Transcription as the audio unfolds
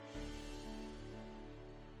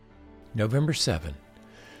November 7.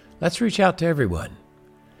 Let's reach out to everyone.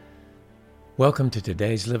 Welcome to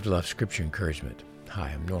today's Live to Love Scripture Encouragement. Hi,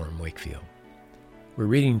 I'm Norm Wakefield. We're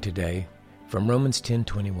reading today from Romans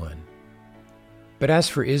 10:21. But as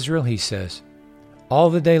for Israel, he says, all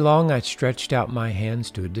the day long I stretched out my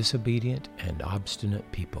hands to a disobedient and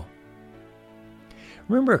obstinate people.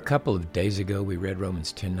 Remember a couple of days ago we read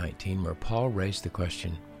Romans 10:19 where Paul raised the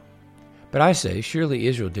question, but I say, surely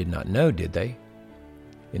Israel did not know, did they?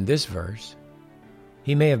 In this verse,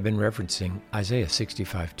 he may have been referencing Isaiah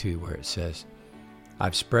 65:2, where it says,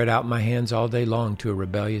 I've spread out my hands all day long to a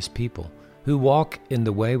rebellious people who walk in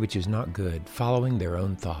the way which is not good, following their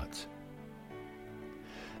own thoughts.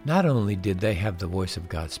 Not only did they have the voice of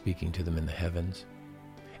God speaking to them in the heavens,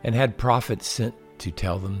 and had prophets sent to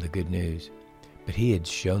tell them the good news, but he had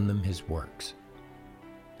shown them his works,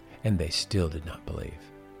 and they still did not believe.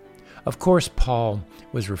 Of course, Paul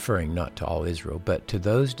was referring not to all Israel, but to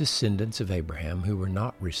those descendants of Abraham who were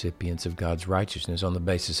not recipients of God's righteousness on the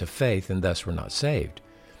basis of faith and thus were not saved.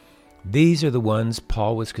 These are the ones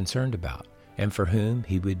Paul was concerned about, and for whom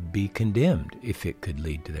he would be condemned if it could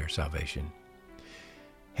lead to their salvation.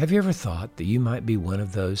 Have you ever thought that you might be one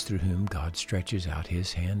of those through whom God stretches out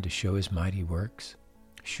his hand to show his mighty works?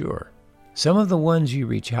 Sure, some of the ones you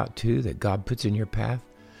reach out to that God puts in your path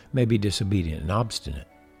may be disobedient and obstinate.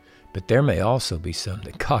 But there may also be some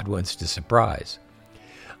that God wants to surprise.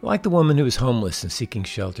 Like the woman who was homeless and seeking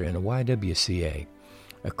shelter in a YWCA,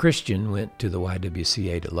 a Christian went to the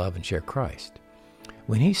YWCA to love and share Christ.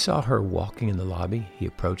 When he saw her walking in the lobby, he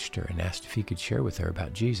approached her and asked if he could share with her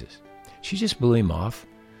about Jesus. She just blew him off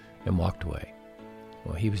and walked away.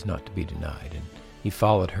 Well, he was not to be denied, and he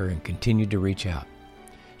followed her and continued to reach out.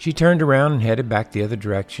 She turned around and headed back the other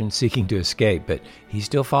direction, seeking to escape, but he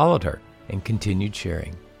still followed her and continued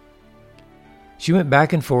sharing. She went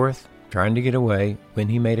back and forth, trying to get away, when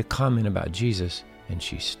he made a comment about Jesus, and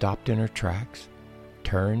she stopped in her tracks,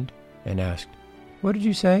 turned, and asked, "What did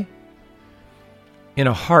you say?" In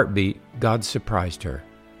a heartbeat, God surprised her,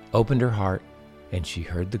 opened her heart, and she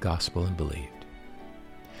heard the gospel and believed.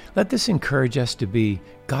 Let this encourage us to be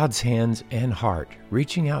God's hands and heart,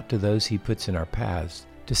 reaching out to those he puts in our paths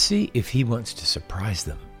to see if he wants to surprise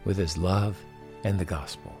them with his love and the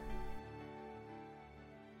gospel.